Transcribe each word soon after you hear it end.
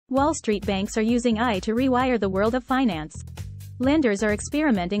Wall Street banks are using AI to rewire the world of finance. Lenders are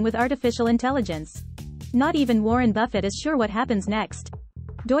experimenting with artificial intelligence. Not even Warren Buffett is sure what happens next.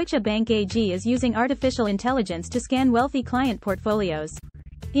 Deutsche Bank AG is using artificial intelligence to scan wealthy client portfolios.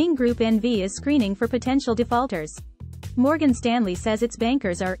 Ing Group NV is screening for potential defaulters. Morgan Stanley says its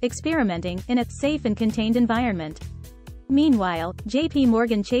bankers are experimenting in a safe and contained environment. Meanwhile, JP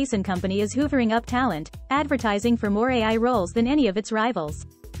Morgan Chase & Company is hoovering up talent, advertising for more AI roles than any of its rivals.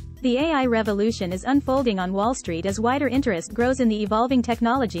 The AI revolution is unfolding on Wall Street as wider interest grows in the evolving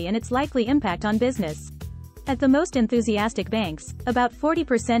technology and its likely impact on business. At the most enthusiastic banks, about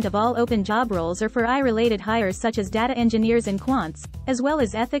 40% of all open job roles are for AI-related hires such as data engineers and quants, as well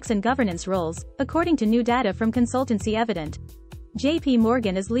as ethics and governance roles, according to new data from Consultancy Evident. JP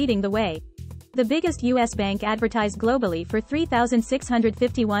Morgan is leading the way. The biggest U.S. bank advertised globally for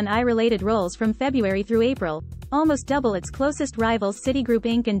 3,651 AI-related roles from February through April, almost double its closest rivals Citigroup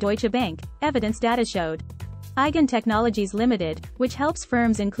Inc. and Deutsche Bank, Evidence data showed. Eigen Technologies Limited, which helps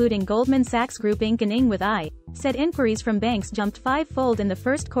firms including Goldman Sachs Group Inc. and Ing with AI, said inquiries from banks jumped five-fold in the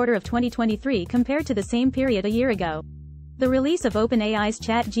first quarter of 2023 compared to the same period a year ago. The release of OpenAI's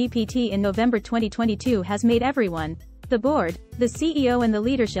ChatGPT in November 2022 has made everyone, the board, the CEO and the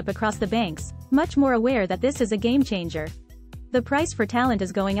leadership across the banks, much more aware that this is a game changer. The price for talent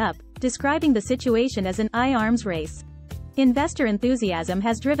is going up, describing the situation as an AI arms race. Investor enthusiasm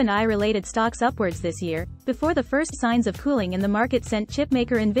has driven AI-related stocks upwards this year, before the first signs of cooling in the market sent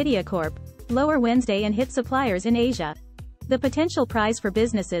chipmaker Nvidia Corp. lower Wednesday and hit suppliers in Asia. The potential prize for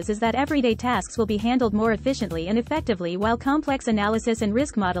businesses is that everyday tasks will be handled more efficiently and effectively while complex analysis and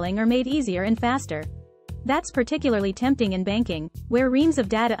risk modeling are made easier and faster. That's particularly tempting in banking, where reams of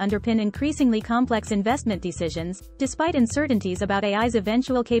data underpin increasingly complex investment decisions, despite uncertainties about AI's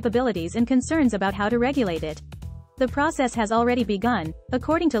eventual capabilities and concerns about how to regulate it. The process has already begun,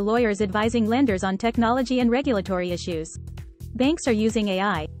 according to lawyers advising lenders on technology and regulatory issues. Banks are using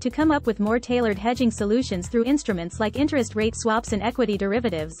AI to come up with more tailored hedging solutions through instruments like interest rate swaps and equity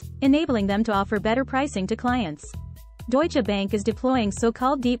derivatives, enabling them to offer better pricing to clients. Deutsche Bank is deploying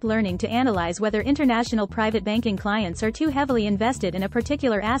so-called deep learning to analyze whether international private banking clients are too heavily invested in a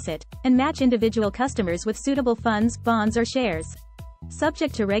particular asset, and match individual customers with suitable funds, bonds or shares.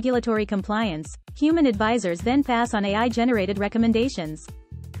 Subject to regulatory compliance, human advisors then pass on AI-generated recommendations.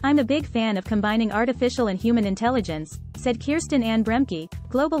 "I'm a big fan of combining artificial and human intelligence," said Kirsten Ann Bremke,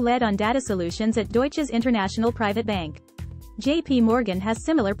 global lead on data solutions at Deutsche's International Private Bank. JP Morgan has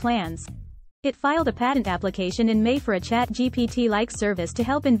similar plans. It filed a patent application in May for a ChatGPT-like service to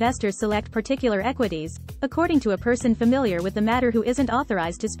help investors select particular equities, according to a person familiar with the matter who isn't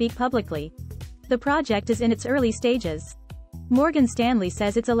authorized to speak publicly. The project is in its early stages. Morgan Stanley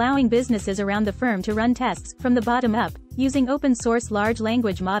says it's allowing businesses around the firm to run tests, from the bottom up, using open-source large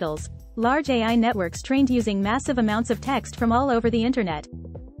language models, large AI networks trained using massive amounts of text from all over the internet.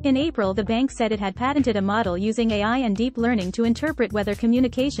 In April, the bank said it had patented a model using AI and deep learning to interpret whether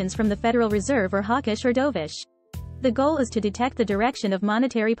communications from the Federal Reserve are hawkish or dovish. The goal is to detect the direction of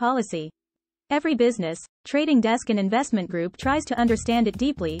monetary policy. Every business, trading desk and investment group tries to understand it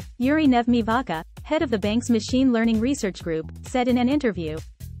deeply, Yuri Nevmivaka, head of the bank's machine learning research group, said in an interview.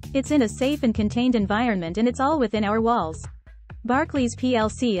 "It's in a safe and contained environment and it's all within our walls." Barclays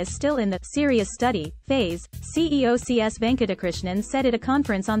plc is still in the serious study phase, CEO CS Venkatakrishnan said at a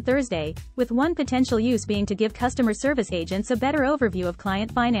conference on Thursday, with one potential use being to give customer service agents a better overview of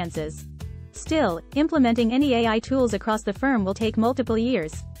client finances. Still, implementing any AI tools across the firm will take multiple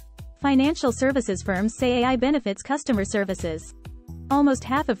years. Financial services firms say AI benefits customer services. Almost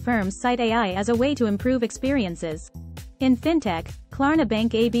half of firms cite AI as a way to improve experiences. In fintech, Klarna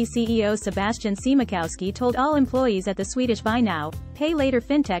Bank AB CEO Sebastian Siemiakowski told all employees at the Swedish Buy Now, Pay Later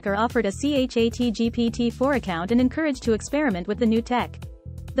fintech are offered a ChatGPT-4 account and encouraged to experiment with the new tech.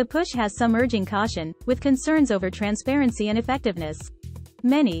 The push has some urging caution, with concerns over transparency and effectiveness.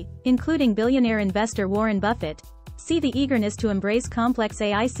 Many, including billionaire investor Warren Buffett, see the eagerness to embrace complex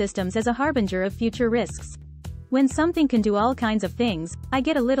AI systems as a harbinger of future risks. "When something can do all kinds of things, I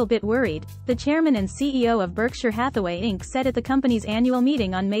get a little bit worried," the chairman and CEO of Berkshire Hathaway Inc. said at the company's annual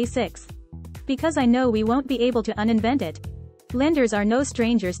meeting on May 6. "Because I know we won't be able to uninvent it." Lenders are no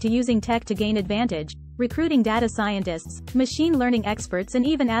strangers to using tech to gain advantage, recruiting data scientists, machine learning experts and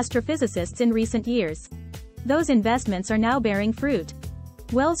even astrophysicists in recent years. Those investments are now bearing fruit.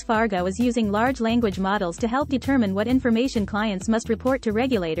 Wells Fargo is using large language models to help determine what information clients must report to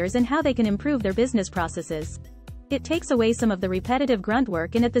regulators and how they can improve their business processes. It takes away some of the repetitive grunt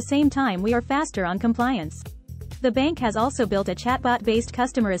work and at the same time we are faster on compliance. The bank has also built a chatbot-based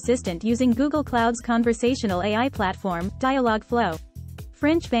customer assistant using Google Cloud's conversational AI platform, Dialogflow.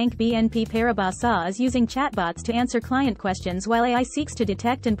 French bank BNP Paribas SA is using chatbots to answer client questions while AI seeks to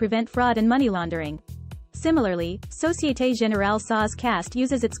detect and prevent fraud and money laundering. Similarly, Société Générale SA's CAST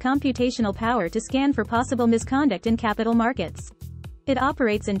uses its computational power to scan for possible misconduct in capital markets. It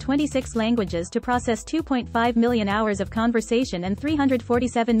operates in 26 languages to process 2.5 million hours of conversation and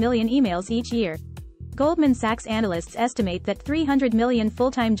 347 million emails each year. Goldman Sachs analysts estimate that 300 million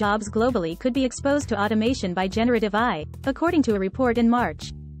full-time jobs globally could be exposed to automation by generative AI, according to a report in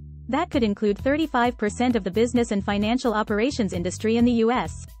March. That could include 35% of the business and financial operations industry in the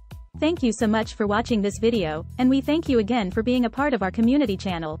US. Thank you so much for watching this video, and we thank you again for being a part of our community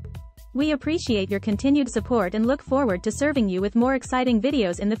channel. We appreciate your continued support and look forward to serving you with more exciting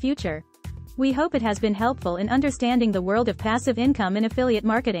videos in the future. We hope it has been helpful in understanding the world of passive income and affiliate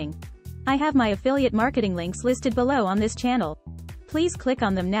marketing. I have my affiliate marketing links listed below on this channel. Please click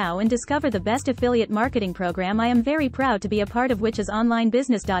on them now and discover the best affiliate marketing program I am very proud to be a part of, which is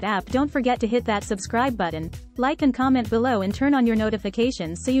onlinebusiness.app. Don't forget to hit that subscribe button, like and comment below, and turn on your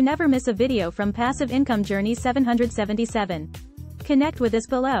notifications so you never miss a video from Passive Income Journey 777. Connect with us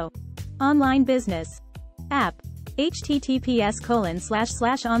below. Online Business App.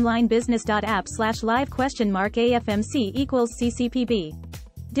 https://onlinebusiness.app/live?AFMC=CCPB.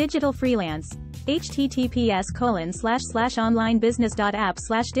 Digital Freelance.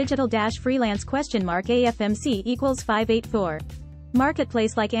 https://onlinebusiness.app/digital-freelance?AFMC=584.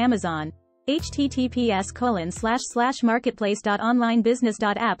 Marketplace like Amazon.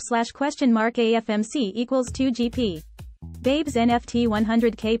 https://marketplace.onlinebusiness.app/?AFMC=2GP. Babes NFT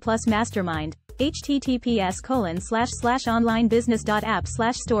 100K Plus Mastermind.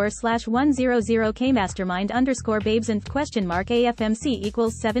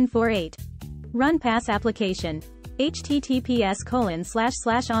 https://onlinebusiness.app/store/100kmastermind_babes_AFMC=748. Run Pass Application.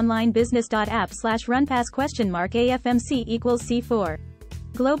 https://onlinebusiness.app/runpass?AFMC=C4.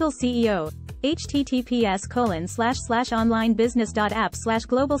 Global CEO.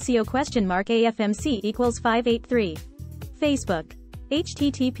 https://onlinebusiness.app/global CEO?AFMC=583. Facebook.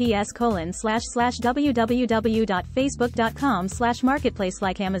 https://www.facebook.com/marketplace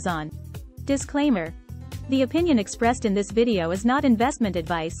like Amazon. Disclaimer. The opinion expressed in this video is not investment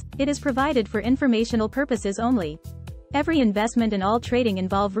advice, it is provided for informational purposes only. Every investment and all trading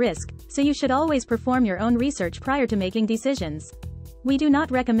involve risk, so you should always perform your own research prior to making decisions. We do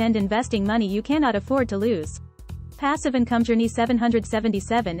not recommend investing money you cannot afford to lose. Passive Income Journey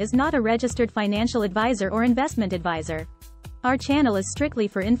 777 is not a registered financial advisor or investment advisor. Our channel is strictly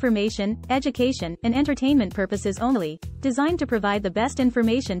for information, education, and entertainment purposes only, designed to provide the best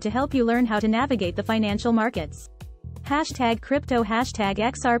information to help you learn how to navigate the financial markets. #crypto,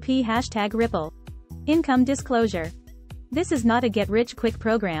 #XRP, #Ripple. Income disclosure. This is not a get-rich-quick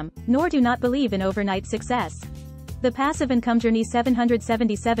program, nor do not believe in overnight success. The Passive Income Journey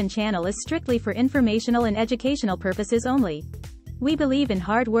 777 channel is strictly for informational and educational purposes only. We believe in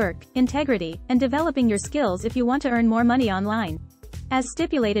hard work, integrity, and developing your skills if you want to earn more money online. As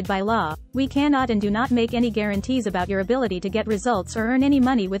stipulated by law, we cannot and do not make any guarantees about your ability to get results or earn any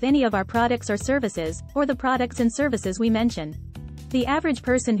money with any of our products or services, or the products and services we mention. The average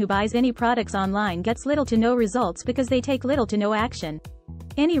person who buys any products online gets little to no results because they take little to no action.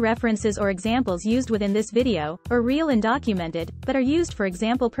 Any references or examples used within this video are real and documented, but are used for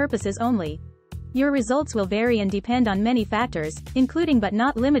example purposes only. Your results will vary and depend on many factors, including but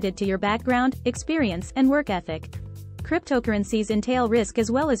not limited to your background, experience, and work ethic. Cryptocurrencies entail risk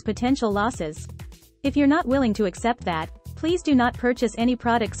as well as potential losses. If you're not willing to accept that, please do not purchase any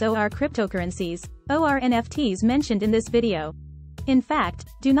products or cryptocurrencies, or NFTs mentioned in this video. In fact,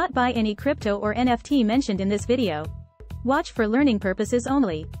 do not buy any crypto or NFT mentioned in this video. Watch for learning purposes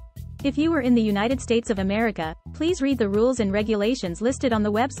only. If you are in the United States of America, please read the rules and regulations listed on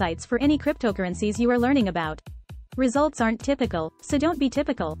the websites for any cryptocurrencies you are learning about. Results aren't typical, so don't be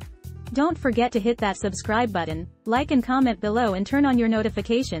typical. Don't forget to hit that subscribe button, like and comment below, and turn on your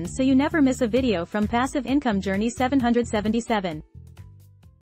notifications so you never miss a video from Passive Income Journey 777.